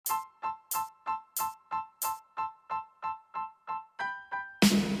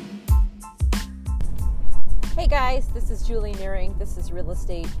guys, this is Julie Nearing. This is Real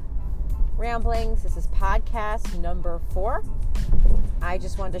Estate Ramblings. This is podcast number 4. I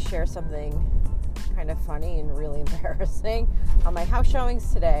just wanted to share something kind of funny and really embarrassing. On my house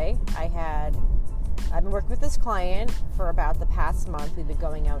showings today, I've been working with this client for about the past month. We've been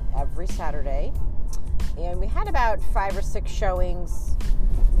going out every Saturday, and we had about 5 or 6 showings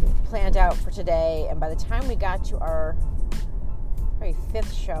planned out for today. And by the time we got to our probably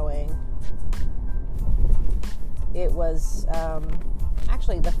 5th showing, it was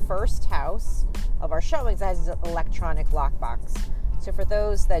actually the first house of our showings that has an electronic lockbox. So for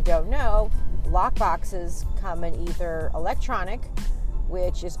those that don't know, lockboxes come in either electronic,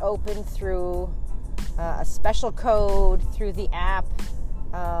 which is opened through a special code through the app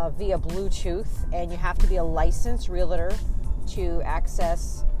via Bluetooth, and you have to be a licensed realtor to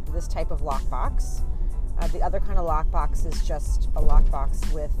access this type of lockbox. The other kind of lockbox is just a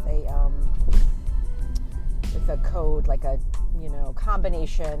lockbox with a code, like a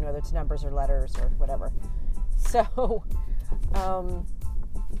combination, whether it's numbers or letters or whatever. So I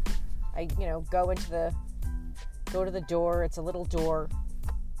go to the door. It's a little door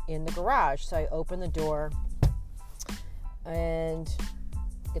in the garage. So I open the door and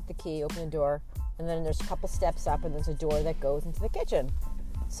get the key, open the door, and then there's a couple steps up and there's a door that goes into the kitchen.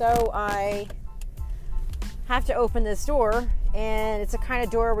 So I have to open this door, and it's a kind of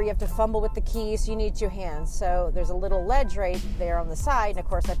door where you have to fumble with the keys, so you need 2 hands. So there's a little ledge right there on the side, and of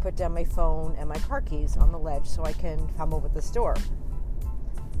course I put down my phone and my car keys on the ledge so I can fumble with this door.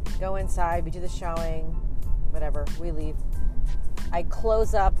 Go inside, we do the showing, whatever, we leave. I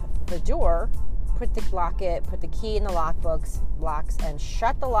close up the door, put the key in the locks, and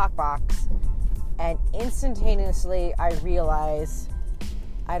shut the lockbox, and instantaneously I realize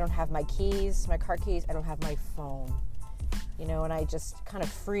I don't have my keys, my car keys, I don't have my phone. And I just kind of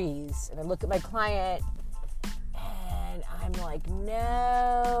freeze, and I look at my client, and I'm like,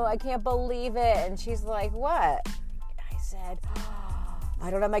 no, I can't believe it. And she's like, what? I said,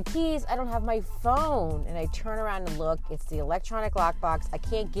 I don't have my keys, I don't have my phone. And I turn around and look, it's the electronic lockbox. I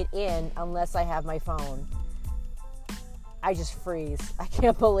can't get in unless I have my phone. I just freeze. I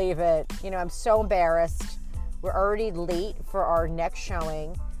can't believe it. I'm so embarrassed. We're already late for our next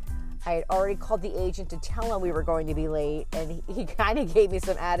showing. I had already called the agent to tell him we were going to be late, and he kind of gave me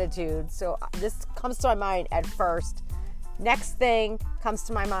some attitude. So this comes to my mind at first. Next thing comes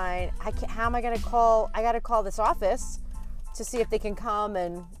to my mind, how am I going to call? I got to call this office to see if they can come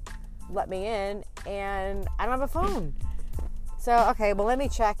and let me in, and I don't have a phone. So, okay, well, let me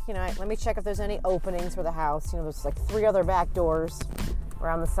check if there's any openings for the house. There's like 3 other back doors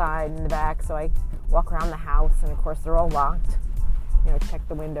around the side and the back. So I walk around the house, and of course they're all locked. Check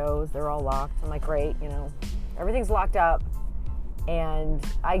the windows, they're all locked. I'm like, great, everything's locked up, and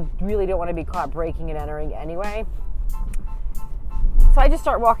I really don't want to be caught breaking and entering anyway. So I just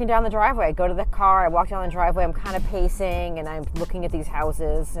start walking down the driveway. I go to the car, I walk down the driveway, I'm kind of pacing, and I'm looking at these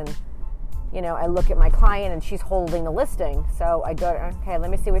houses, and I look at my client, and she's holding the listing. So I go, okay, let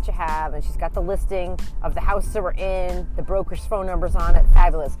me see what you have. And she's got the listing of the house that we're in, the broker's phone number's on it.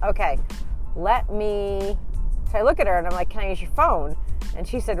 Fabulous. Okay, so I look at her, and I'm like, can I use your phone? And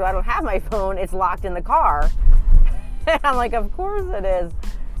she said, well, I don't have my phone. It's locked in the car. And I'm like, of course it is.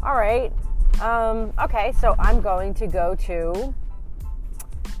 All right. Okay, so I'm going to go to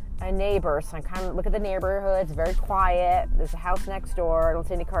a neighbor. So I kind of look at the neighborhood. It's very quiet. There's a house next door. I don't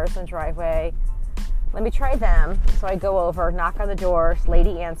see any cars in the driveway. Let me try them. So I go over, knock on the door. This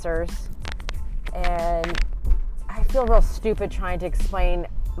lady answers. And I feel real stupid trying to explain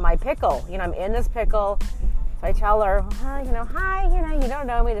my pickle. I'm in this pickle. So I tell her, hi, you don't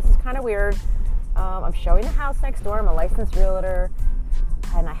know me. This is kind of weird. I'm showing the house next door. I'm a licensed realtor,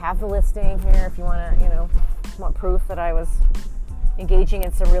 and I have the listing here if you want to, want proof that I was engaging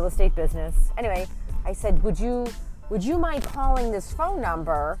in some real estate business. Anyway, I said, would you mind calling this phone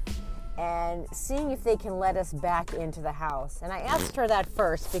number and seeing if they can let us back into the house? And I asked her that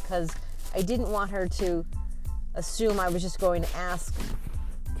first because I didn't want her to assume I was just going to ask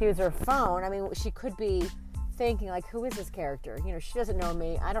to use her phone. I mean, she could be thinking, like, who is this character? She doesn't know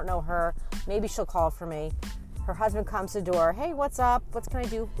me. I don't know her. Maybe she'll call for me. Her husband comes to the door. Hey, what's up? What can I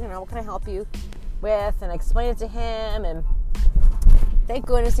do? What can I help you with? And I explained it to him, and thank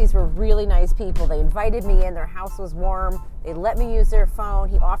goodness these were really nice people. They invited me in. Their house was warm. They let me use their phone.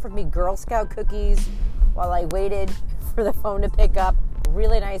 He offered me Girl Scout cookies while I waited for the phone to pick up.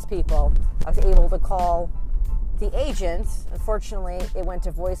 Really nice people. I was able to call the agent. Unfortunately, it went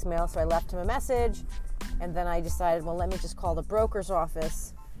to voicemail, so I left him a message. And then I decided, well, let me just call the broker's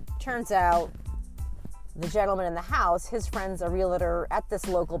office. Turns out the gentleman in the house, his friend's a realtor at this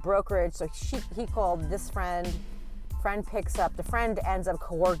local brokerage, so he called this friend picks up, the friend ends up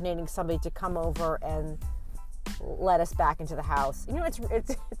coordinating somebody to come over and let us back into the house. You know,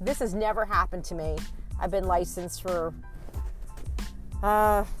 this has never happened to me. I've been licensed for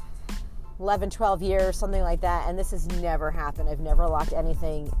 11, 12 years, something like that, and this has never happened. I've never locked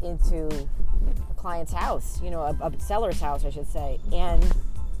anything into a client's house, you know, a seller's house, I should say, and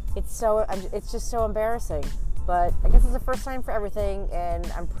it's just so embarrassing. But I guess it's the first time for everything, and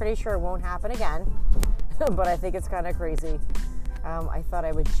I'm pretty sure it won't happen again. But I think it's kind of crazy. I thought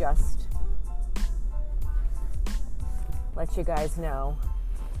I would just let you guys know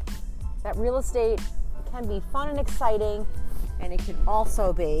that real estate can be fun and exciting, and it can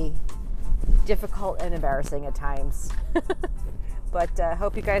also be difficult and embarrassing at times. But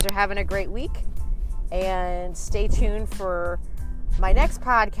hope you guys are having a great week, and stay tuned for my next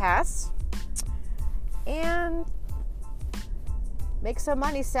podcast, and make some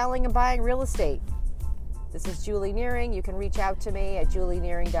money selling and buying real estate. This is Julie Nearing. You can reach out to me at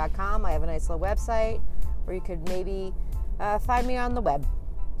julienearing.com. I have a nice little website, or you could maybe find me on the web.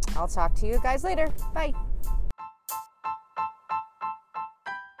 I'll talk to you guys later. Bye.